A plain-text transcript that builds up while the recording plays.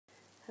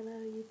Hello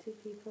YouTube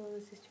people,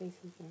 this is Tracy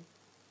again.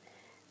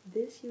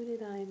 This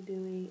unit I am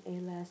doing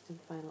a last and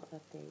final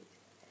update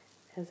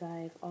because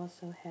I've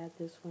also had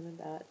this one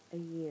about a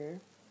year,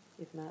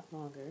 if not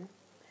longer,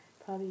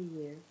 probably a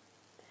year.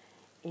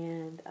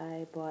 And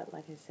I bought,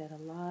 like I said,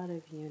 a lot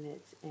of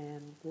units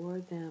and wore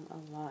them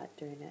a lot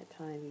during that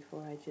time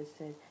before I just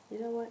said, you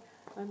know what,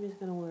 I'm just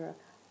going to wear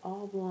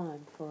all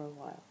blonde for a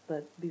while.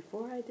 But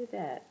before I did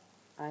that,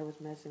 I was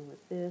messing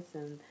with this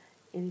and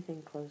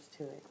anything close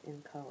to it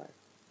in color.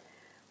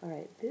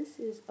 Alright, this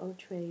is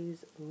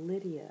Outre's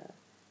Lydia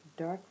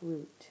Dark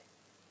Root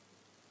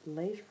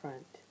Lace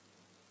Front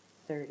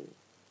 30.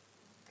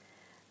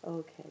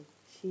 Okay,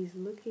 she's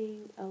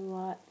looking a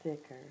lot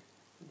thicker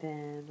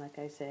than, like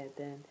I said,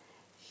 than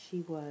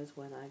she was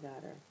when I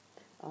got her.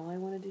 All I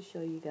wanted to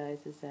show you guys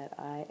is that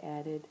I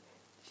added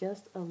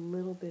just a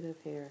little bit of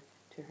hair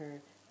to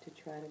her to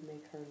try to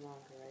make her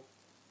longer. I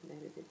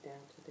netted it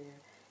down to there.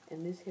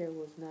 And this hair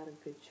was not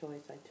a good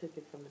choice. I took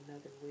it from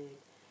another wig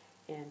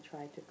and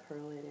tried to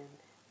curl it and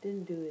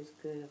didn't do as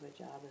good of a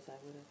job as I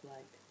would have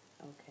liked.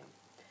 Okay.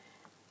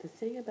 The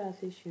thing about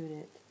this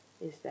unit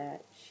is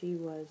that she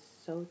was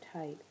so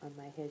tight on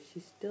my head.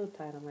 She's still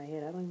tight on my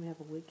head. I don't even have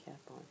a wig cap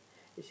on.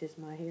 It's just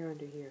my hair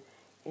under here.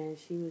 And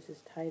she was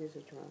as tight as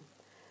a drum.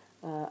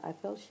 I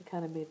felt she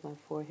kind of made my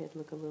forehead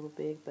look a little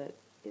big, but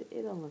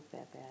it don't look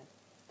that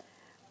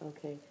bad.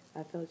 Okay,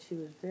 I felt she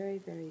was very,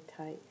 very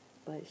tight,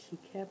 but she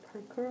kept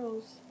her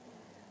curls.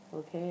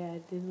 Okay, I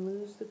didn't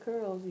lose the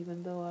curls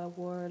even though I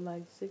wore her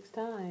like 6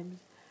 times.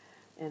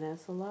 And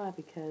that's a lot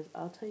because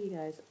I'll tell you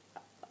guys,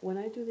 when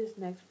I do this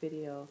next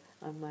video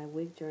on my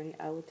wig journey,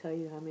 I will tell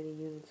you how many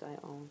units I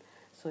own.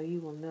 So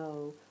you will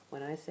know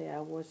when I say I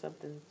wore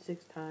something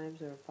 6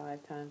 times or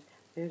 5 times,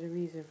 there's a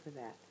reason for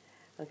that.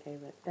 Okay,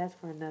 but that's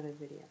for another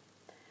video.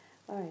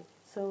 Alright,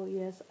 so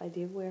yes, I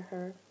did wear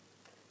her.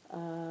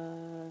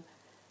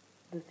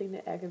 The thing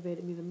that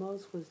aggravated me the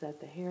most was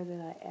that the hair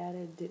that I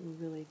added didn't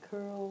really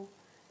curl,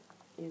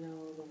 you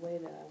know, the way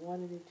that I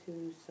wanted it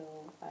to, so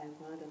I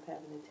wound up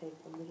having to take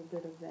a little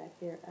bit of that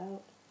hair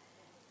out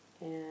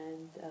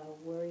and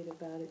worried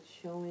about it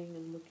showing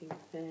and looking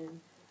thin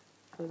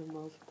for the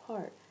most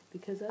part.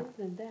 Because other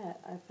than that,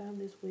 I found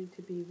this wig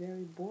to be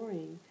very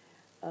boring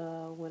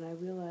when I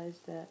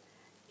realized that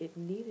it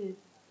needed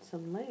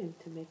some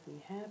length to make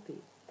me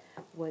happy.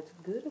 What's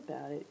good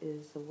about it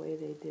is the way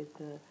they did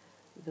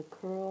the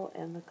curl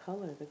and the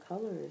color. The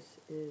color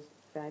is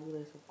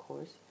fabulous, of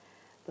course,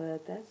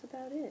 but that's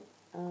about it.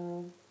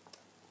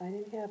 I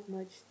didn't have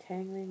much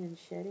tangling and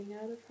shedding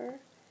out of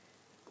her.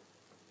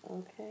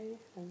 Okay,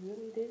 I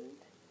really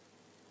didn't.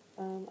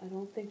 I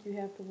don't think you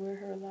have to wear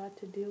her a lot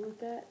to deal with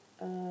that.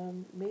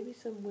 Maybe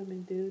some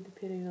women do,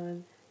 depending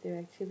on their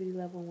activity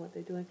level and what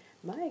they're doing.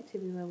 My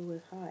activity level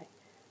is high.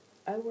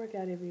 I work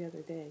out every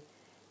other day,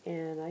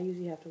 and I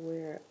usually have to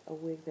wear a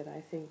wig that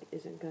I think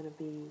isn't going to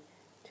be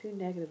too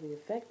negatively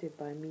affected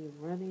by me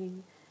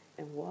running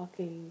and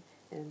walking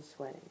and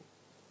sweating.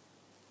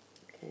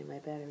 Okay, my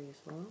battery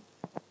is low.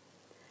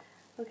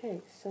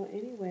 Okay, so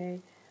anyway,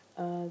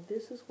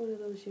 this is one of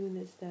those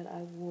units that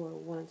I wore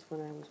once when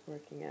I was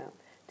working out.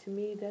 To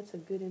me, that's a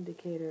good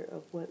indicator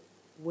of what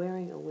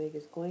wearing a wig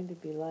is going to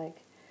be like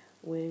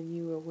when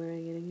you are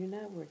wearing it and you're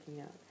not working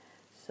out.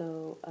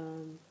 So,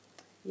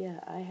 yeah,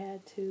 I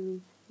had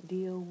to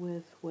deal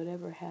with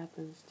whatever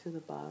happens to the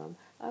bottom.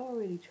 I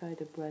already tried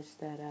to brush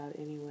that out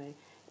anyway,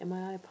 and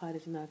my iPod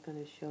is not going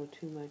to show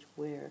too much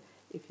wear.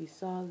 If you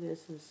saw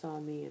this and saw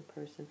me in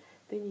person,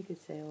 then you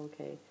could say,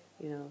 okay,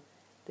 you know,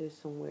 there's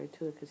some wear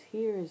to it, because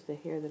here is the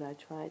hair that I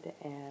tried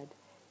to add,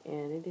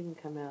 and it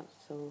didn't come out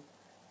so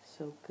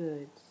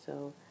good,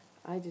 so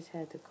I just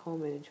had to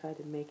comb it and try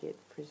to make it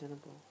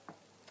presentable.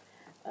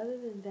 Other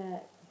than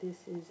that,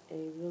 this is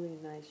a really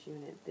nice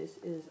unit. This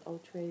is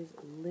Outre's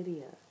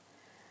Lydia.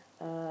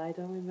 I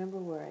don't remember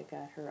where I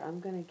got her. I'm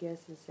going to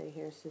guess and say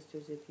Hair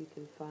Sisters. If you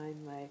can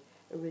find my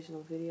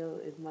original video,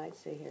 it might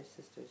say Hair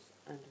Sisters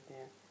under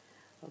there.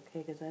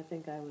 Okay, because I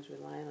think I was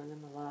relying on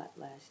them a lot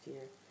last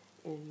year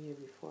and the year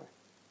before.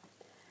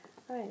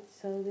 Alright,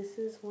 so this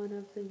is one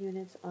of the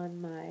units on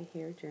my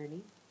hair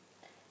journey,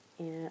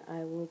 and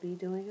I will be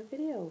doing a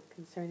video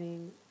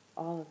concerning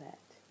all of that.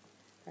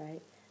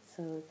 Alright,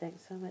 so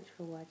thanks so much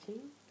for watching.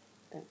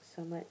 Thanks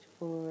so much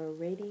for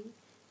rating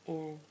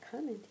and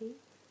commenting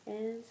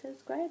and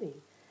subscribing.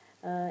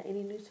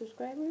 Any new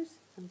subscribers,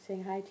 I'm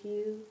saying hi to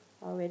you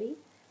already.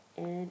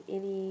 And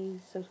any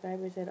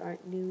subscribers that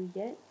aren't new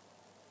yet,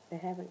 that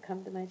haven't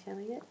come to my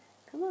channel yet,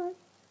 come on.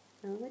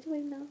 What you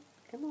waiting on?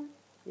 Come on.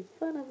 It's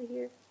fun over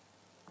here.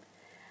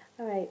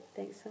 Alright,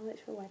 thanks so much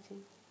for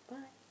watching.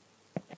 Bye.